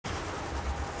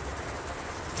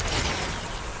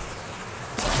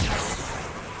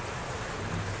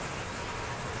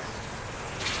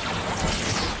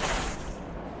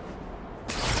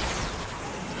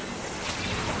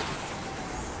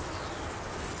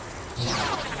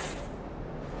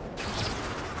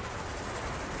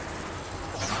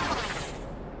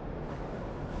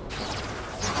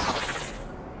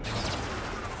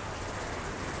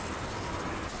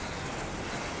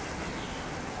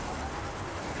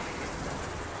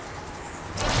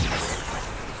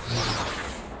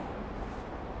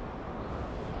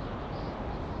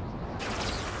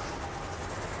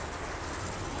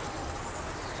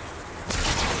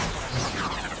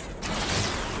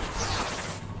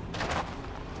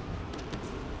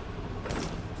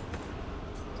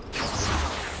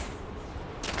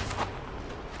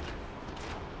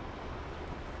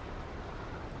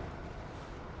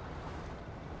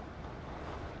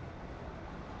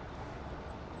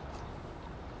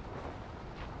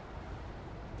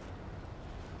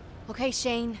Okay,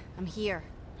 Shane, I'm here.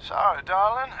 Sorry,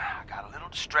 darling. I got a little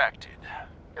distracted.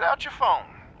 Get out your phone.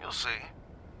 You'll see.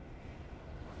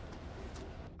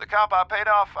 The cop I paid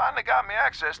off finally got me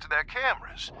access to their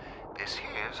cameras. This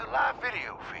here's a live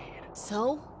video feed.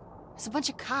 So? There's a bunch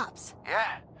of cops.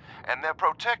 Yeah, and they're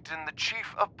protecting the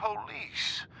chief of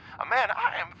police. A man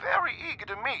I am very eager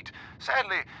to meet.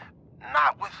 Sadly,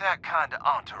 not with that kind of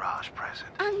entourage present.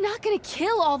 I'm not gonna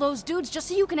kill all those dudes just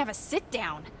so you can have a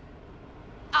sit-down.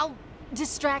 I'll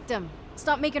distract them.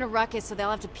 Stop making a ruckus so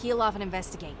they'll have to peel off and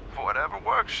investigate. For whatever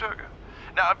works, sugar.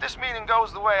 Now, if this meeting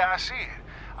goes the way I see it,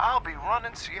 I'll be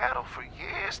running Seattle for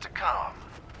years to come.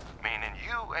 Meaning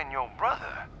you and your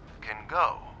brother can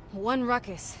go. One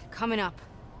ruckus coming up.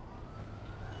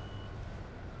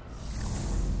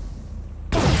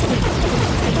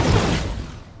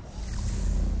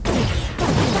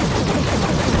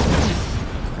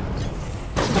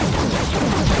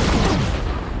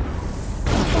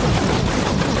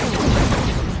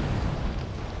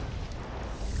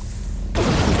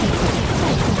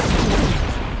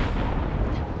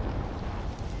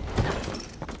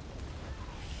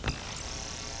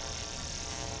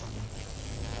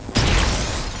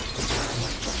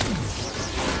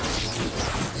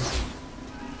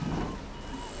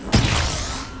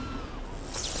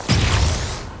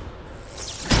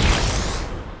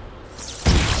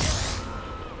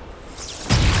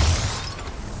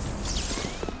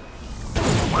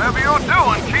 Whatever you're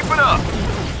doing, keep it up.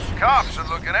 Cops are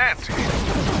looking antsy.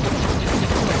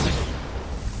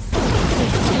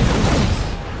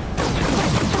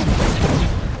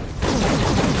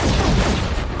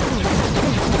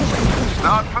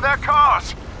 Starting for their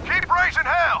cars. Keep raising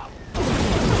hell.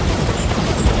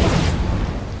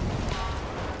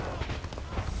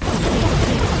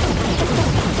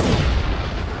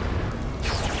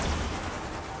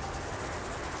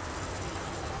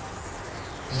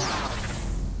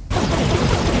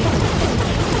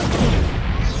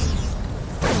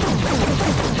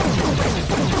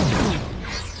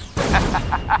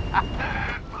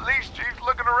 Police chief's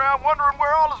looking around wondering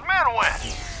where all his men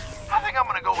went. I think I'm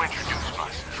gonna go introduce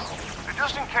myself. But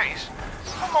just in case,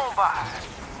 come on by.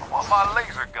 I want my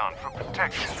laser gun for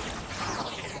protection.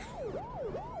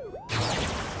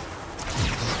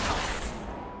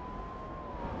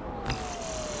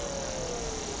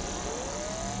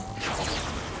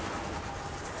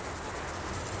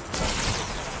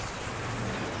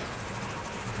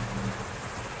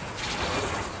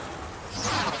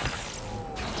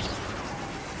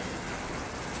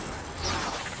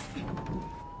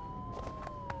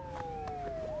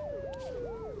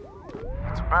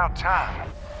 About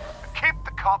time. Keep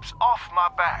the cops off my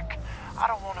back. I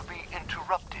don't want to be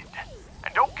interrupted.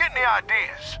 And don't get any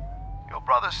ideas. Your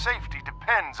brother's safety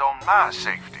depends on my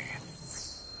safety.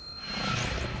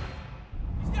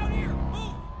 He's down here!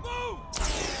 Move! Move!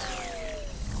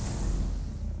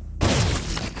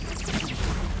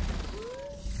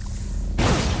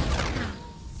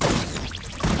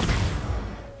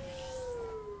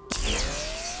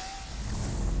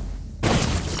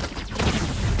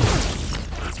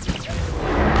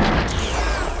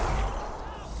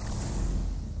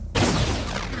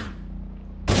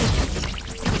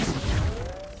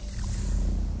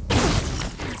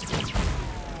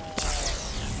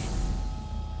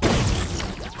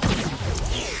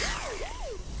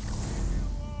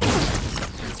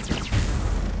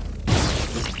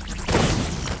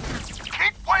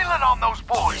 On those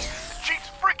boys. The chief's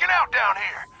freaking out down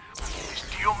here. This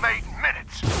deal made in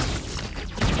minutes.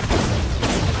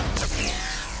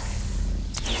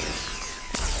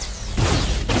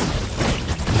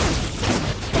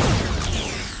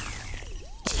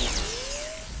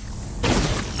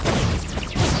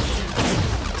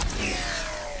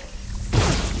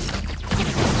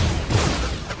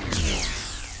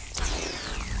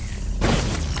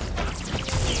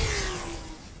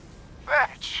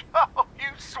 Fetch. Oh, you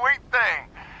sweet thing.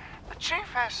 The chief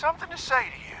has something to say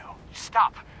to you.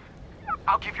 Stop.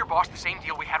 I'll give your boss the same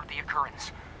deal we had with the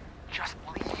occurrence. Just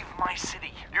leave my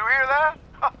city. You hear that?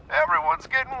 Everyone's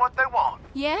getting what they want.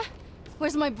 Yeah?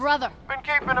 Where's my brother? Been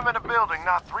keeping him in a building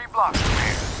not 3 blocks from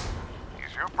here.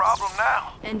 He's your problem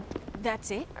now. And that's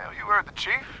it? Hell, you heard the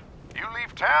chief. You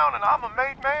leave town and I'm a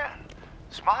made man.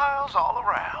 Smiles all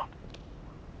around.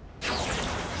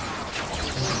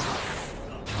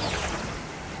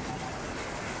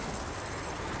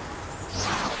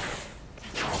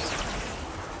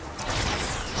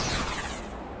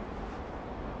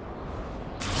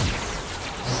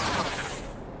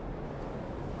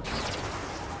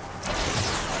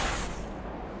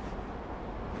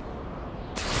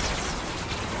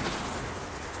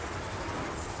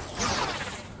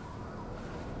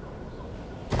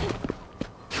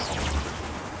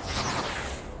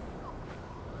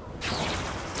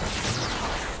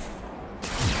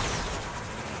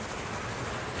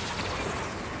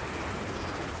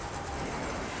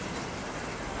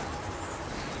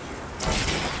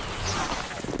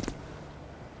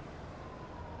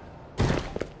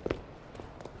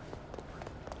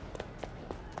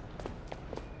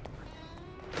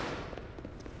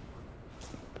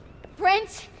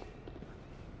 Brent?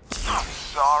 I'm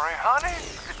sorry, honey.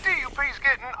 The DUP's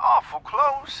getting awful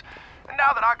close. And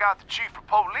now that I got the chief of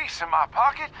police in my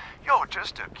pocket, you're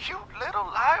just a cute little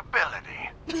liability.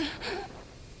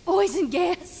 Poison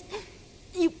gas?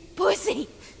 You pussy!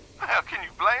 Well, can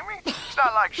you blame me? It's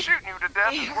not like shooting you to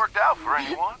death has worked out for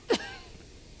anyone.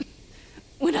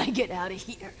 When I get out of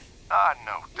here. I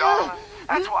know, darling.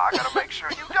 That's why I gotta make sure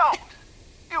you don't.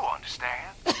 You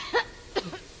understand.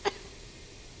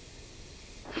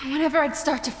 Whenever I'd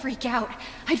start to freak out,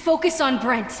 I'd focus on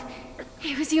Brent.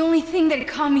 It was the only thing that'd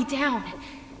calm me down.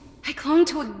 I clung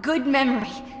to a good memory.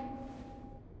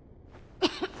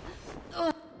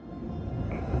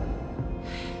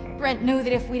 Brent knew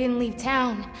that if we didn't leave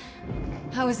town,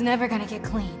 I was never gonna get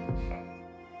clean.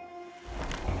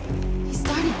 He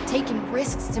started taking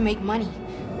risks to make money.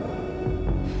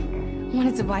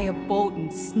 Wanted to buy a boat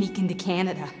and sneak into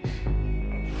Canada.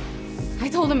 I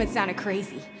told him it sounded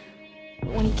crazy.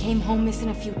 But when he came home missing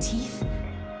a few teeth,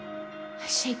 I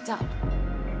shaped up.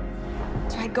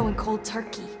 Tried going cold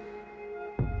turkey.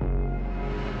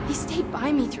 He stayed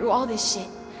by me through all this shit.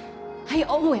 I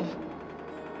owe him.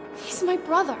 He's my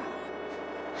brother.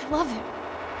 I love him.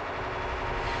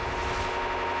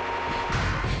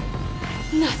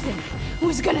 Nothing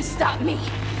was gonna stop me.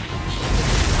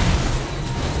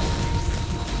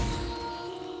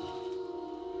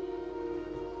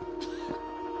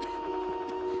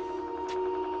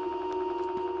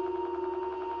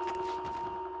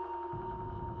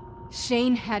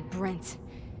 Shane had Brent.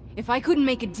 If I couldn't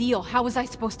make a deal, how was I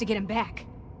supposed to get him back?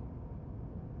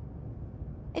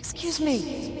 Excuse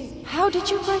me, how did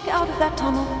you break out of that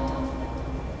tunnel?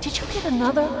 Did you get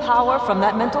another power from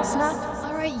that mental snap?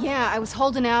 Alright, yeah, I was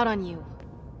holding out on you.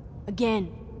 Again.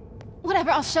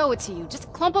 Whatever, I'll show it to you.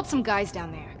 Just clump up some guys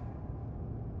down there.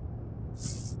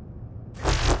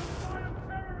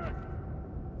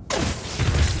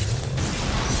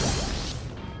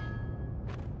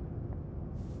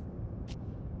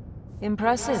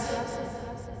 Impressive.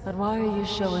 But why are you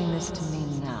showing this to me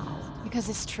now? Because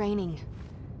it's training.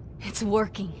 It's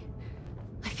working.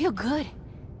 I feel good.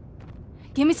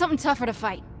 Give me something tougher to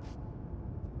fight.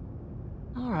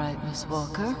 All right, Miss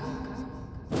Walker.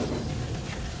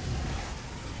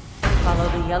 Follow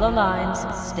the yellow lines,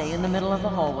 stay in the middle of the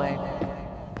hallway.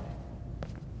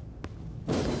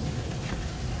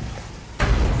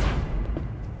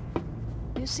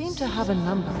 You seem to have a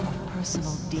number of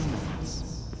personal demons.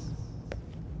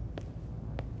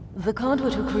 The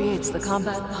conduit who creates the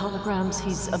combat holograms,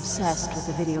 he's obsessed with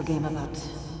a video game about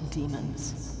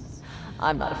demons.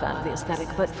 I'm not a fan of the aesthetic,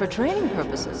 but for training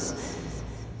purposes,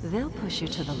 they'll push you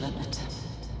to the limit.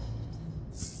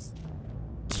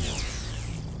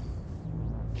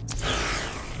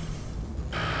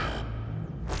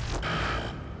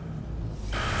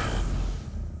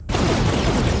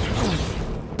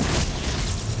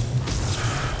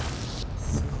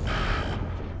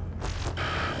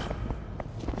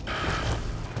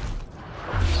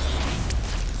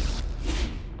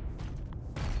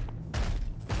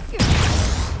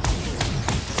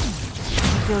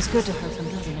 Feels good to hurt them,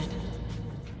 doesn't it?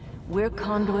 We're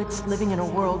conduits living in a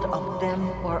world of them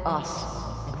or us,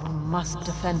 and we must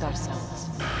defend ourselves.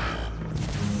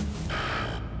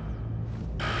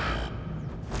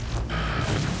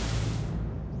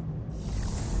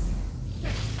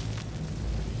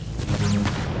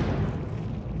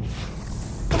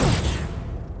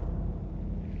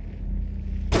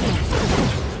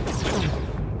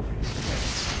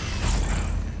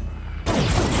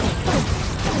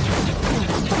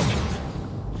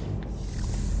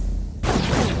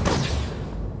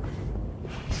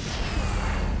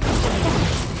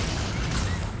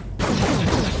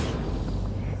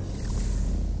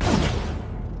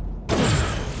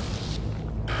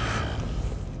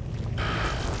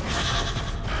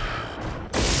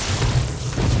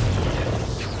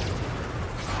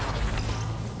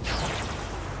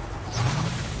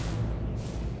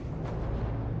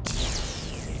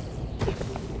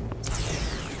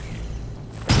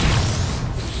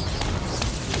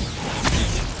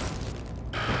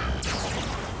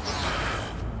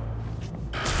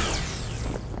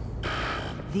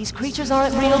 These creatures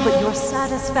aren't real, but your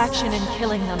satisfaction in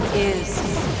killing them is.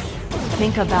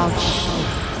 Think about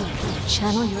you.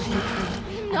 Channel your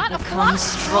hatred and become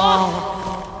strong.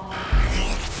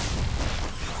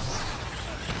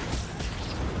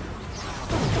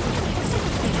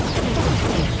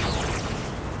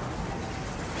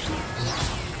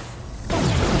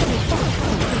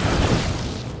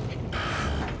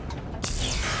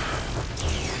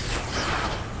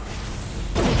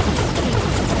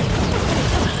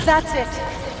 That's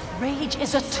it. Rage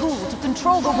is a tool to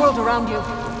control the world around you.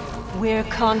 We're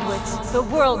conduits. The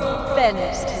world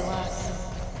bends to us.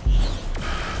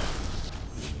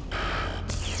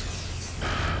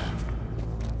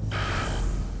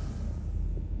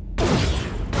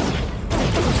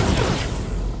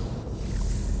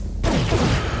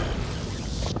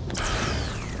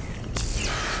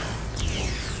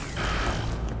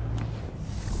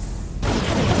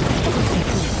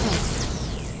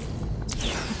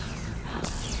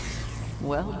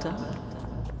 Well done.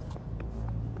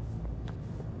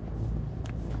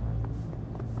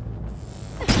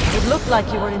 It looked like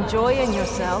you were enjoying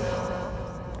yourself.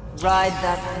 Ride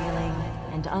that feeling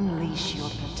and unleash your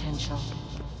potential.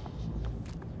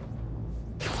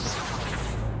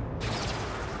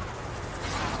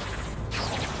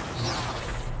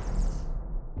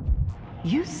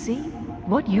 You see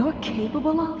what you're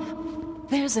capable of?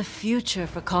 There's a future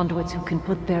for conduits who can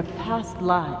put their past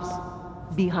lives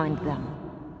behind them.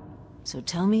 So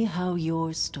tell me how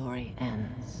your story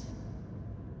ends.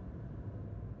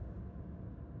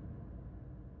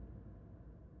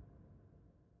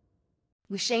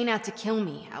 With Shane out to kill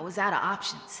me, I was out of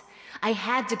options. I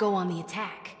had to go on the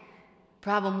attack.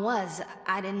 Problem was,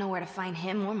 I didn't know where to find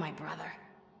him or my brother.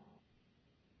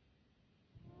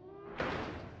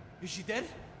 Is she dead?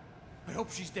 I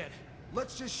hope she's dead.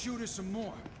 Let's just shoot her some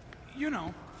more. You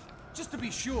know, just to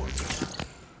be sure.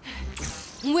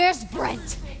 Where's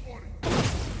Brent?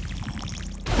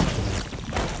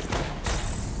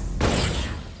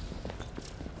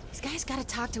 These guys gotta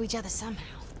talk to each other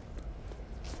somehow.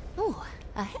 Ooh,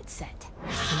 a headset.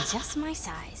 Just my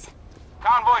size.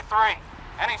 Convoy 3,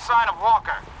 any sign of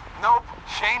Walker? Nope,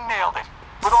 Shane nailed it.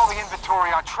 With all the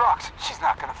inventory on trucks, she's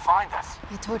not gonna find us.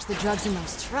 I torch the drugs in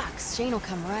those trucks. Shane will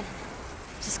come running.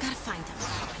 Just gotta find him.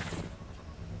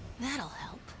 That'll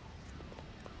help.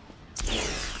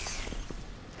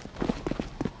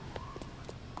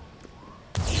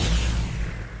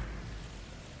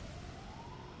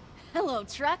 Hello,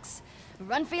 trucks.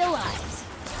 Run for your lives.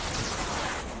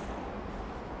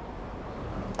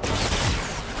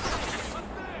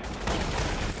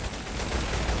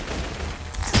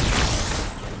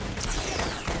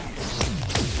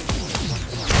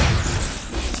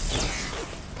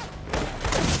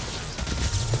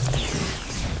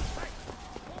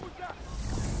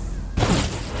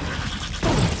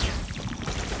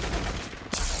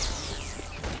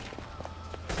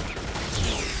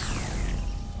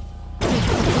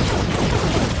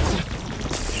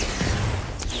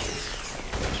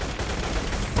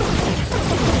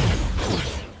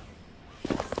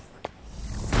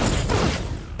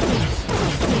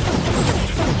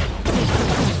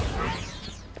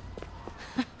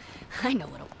 I know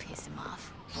what'll piss him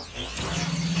off.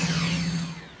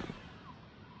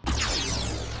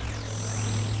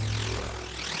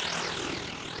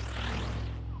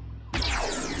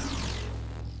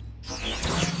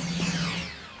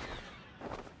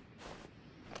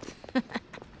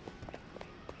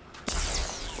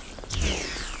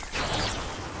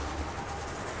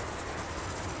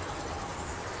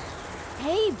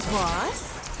 Hey, boss.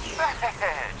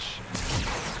 Fetch!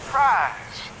 Surprise!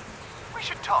 We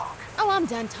should talk. Oh, I'm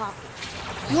done talking.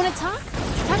 You wanna talk?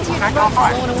 Talk to your Okay, truck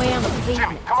fine. blowing away on the Jimmy,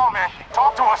 pavement. come on, man.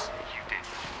 Talk to us. You did.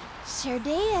 Sure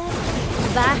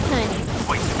did. Bye, honey.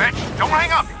 Wait, Fetch, don't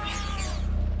hang up.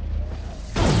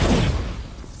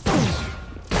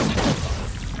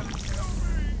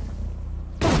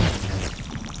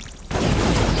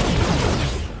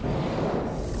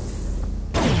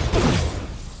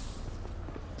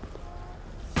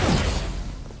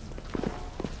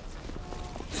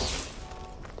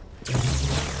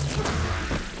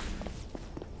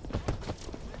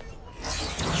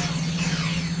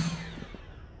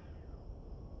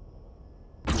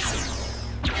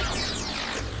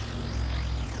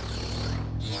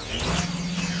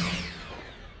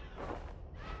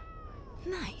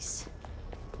 Nice.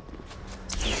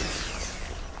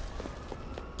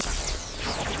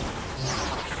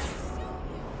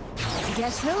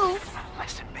 Guess who?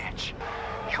 Listen, bitch.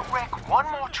 You wreck one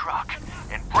more truck,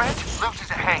 and Brent loses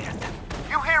a hand.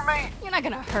 You hear me? You're not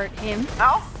gonna hurt him.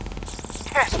 No?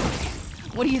 Yes.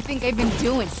 What do you think I've been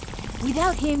doing?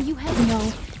 Without him, you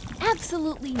have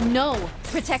absolutely no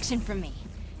protection from me.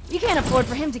 You can't afford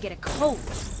for him to get a coat.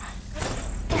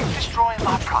 Keep destroying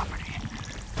my property.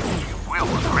 You will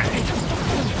regret it.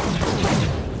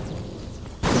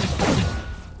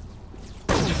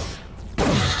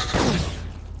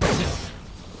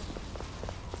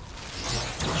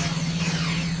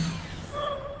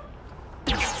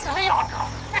 Neon girl!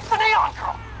 It's the neon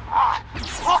girl! Ah,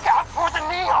 look out for the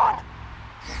neon!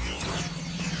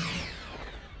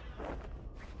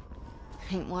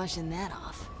 Ain't washing that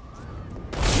off.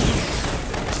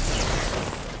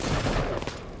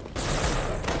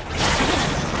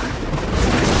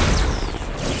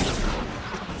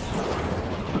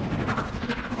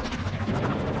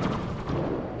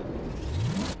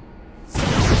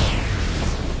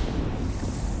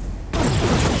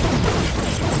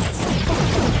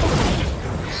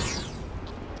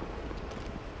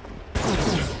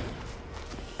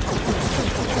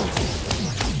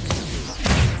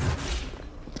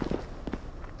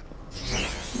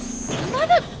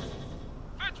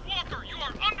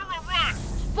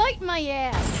 My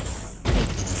ass.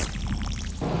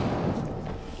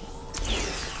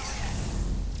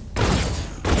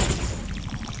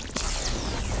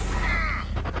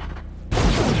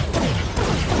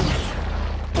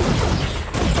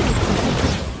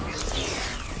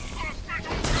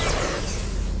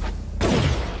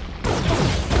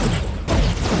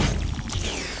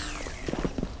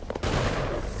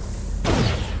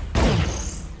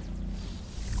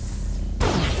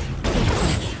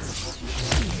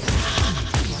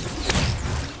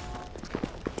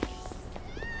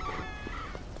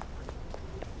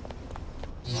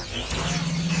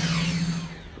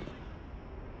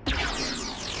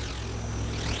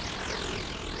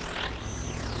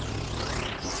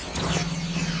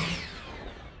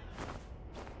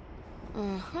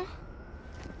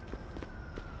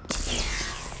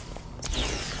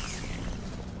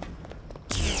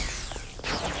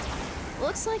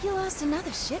 Looks like you lost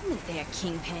another shipment there,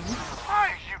 Kingpin.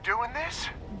 Why are you doing this?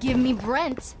 Give me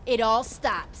Brent, it all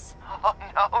stops. Oh,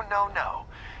 no.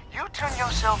 You turn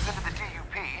yourself into the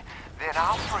DUP, then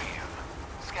I'll free you.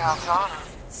 Scout's honor.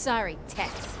 Sorry,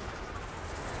 Tex.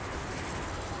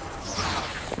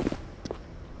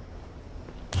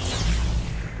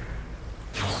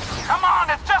 Come on,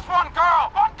 it's just one girl!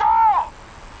 One girl!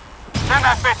 Send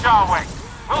that bitch our way.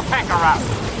 We'll take her out.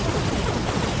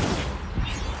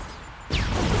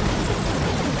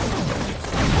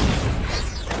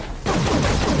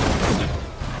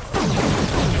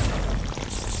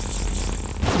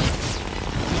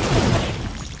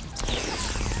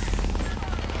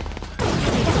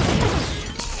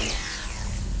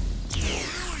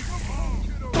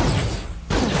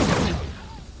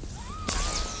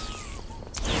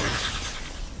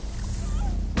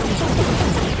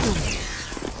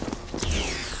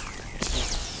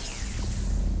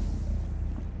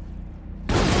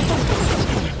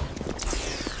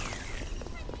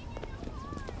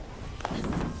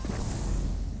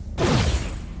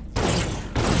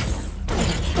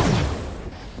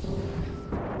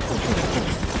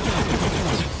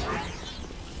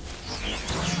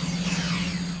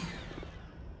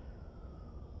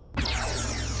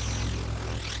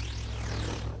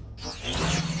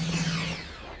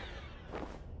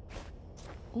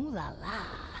 Ooh la la.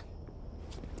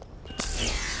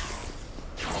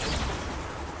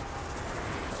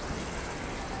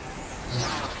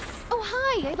 Oh,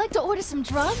 hi! I'd like to order some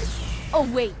drugs. Oh,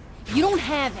 wait. You don't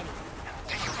have any.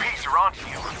 DUPs are onto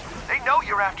you. They know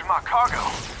you're after my cargo.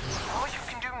 All you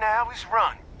can do now is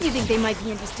run. You think they might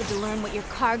be interested to learn what your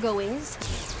cargo is?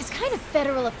 Is kind of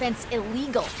federal offense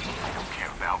illegal? They don't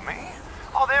care about me.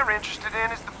 All they're interested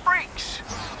in is the freaks.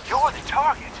 You're the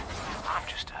target. I'm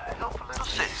just a helpful little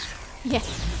citizen. Yeah,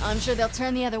 I'm sure they'll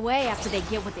turn the other way after they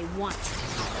get what they want.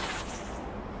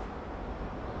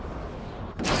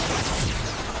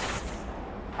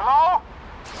 Hello?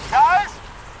 Guys?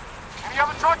 Any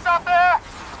other trucks out there?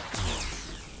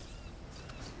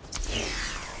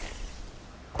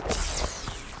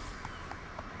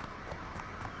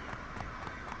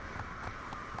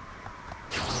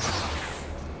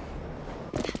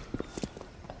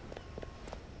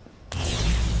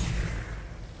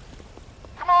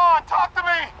 Come on, talk to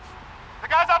me! The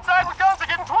guys outside with guns are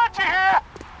getting twitchy here!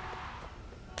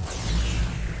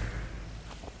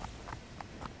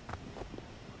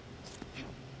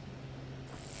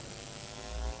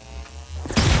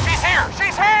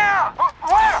 She's here!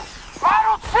 Where? I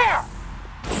don't see her!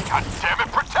 God damn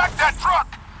it, protect that truck!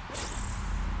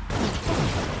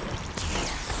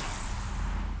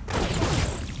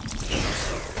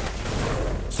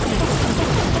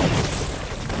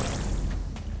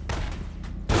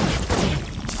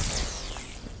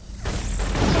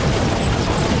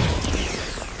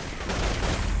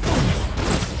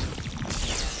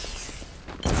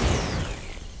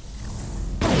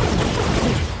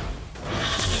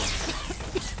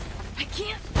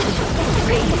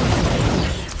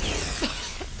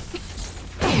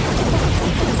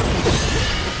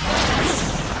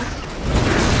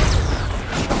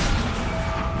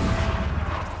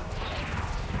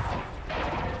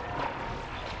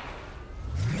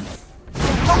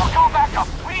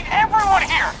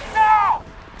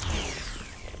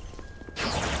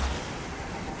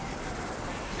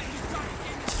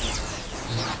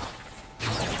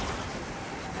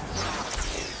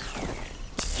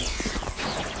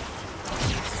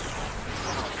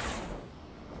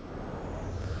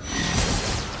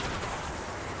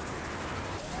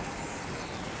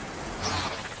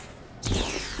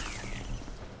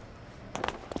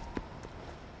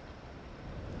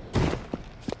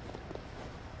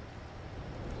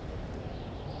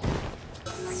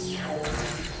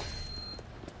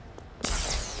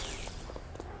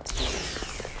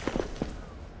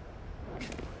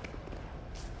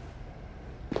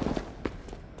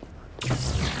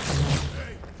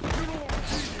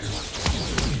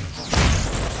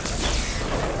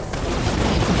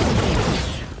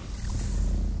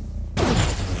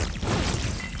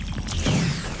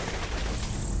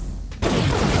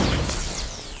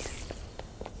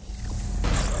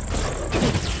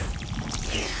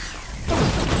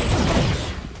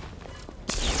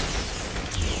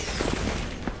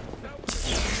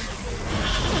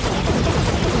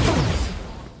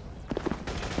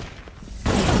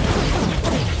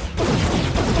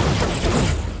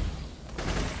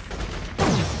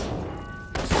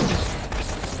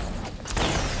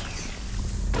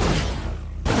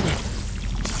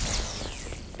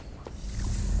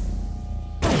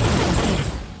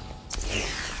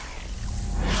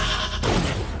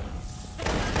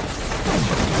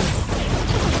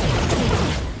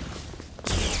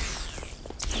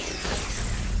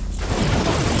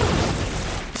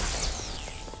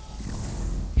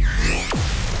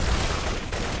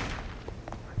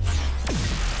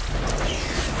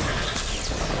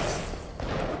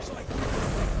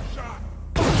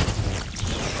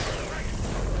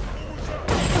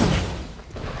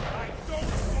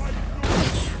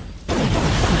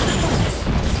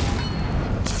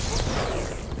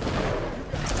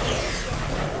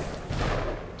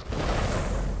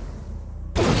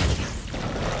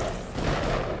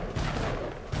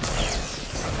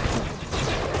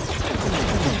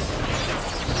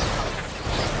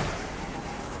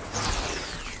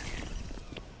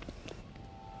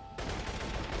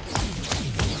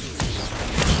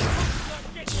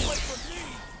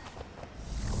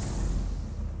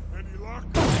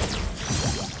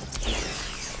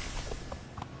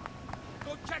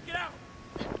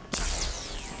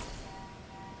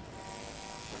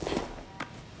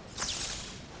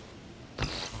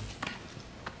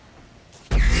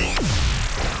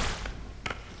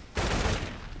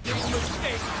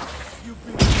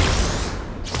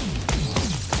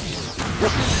 Big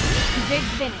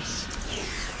finish.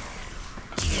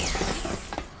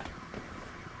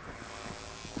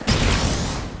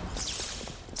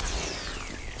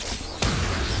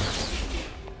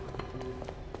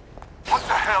 What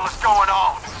the hell is going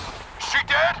on? Is she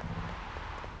dead?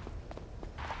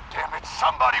 Damn it,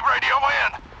 somebody radio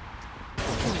in!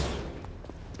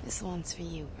 This one's for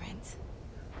you, Brent.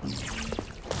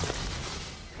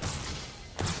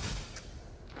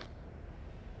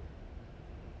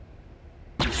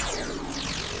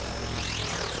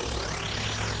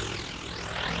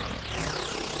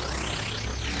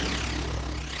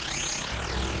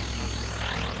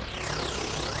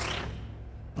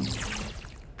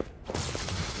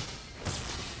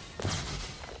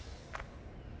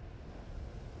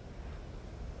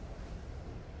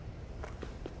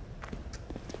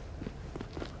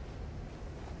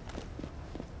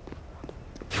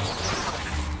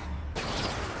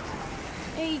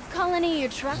 Hey, calling any of your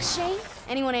trucks, Shane?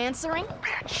 Anyone answering?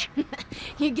 Bitch!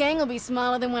 Your gang will be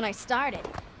smaller than when I started.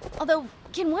 Although,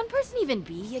 can one person even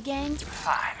be a gang?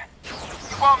 Fine.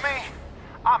 You want me?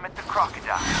 I'm at the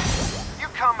crocodile. You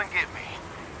come and get me.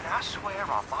 And I swear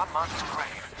on my mother's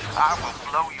grave, I will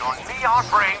blow your neon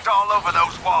brains all over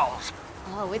those walls.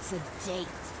 Oh, it's a date.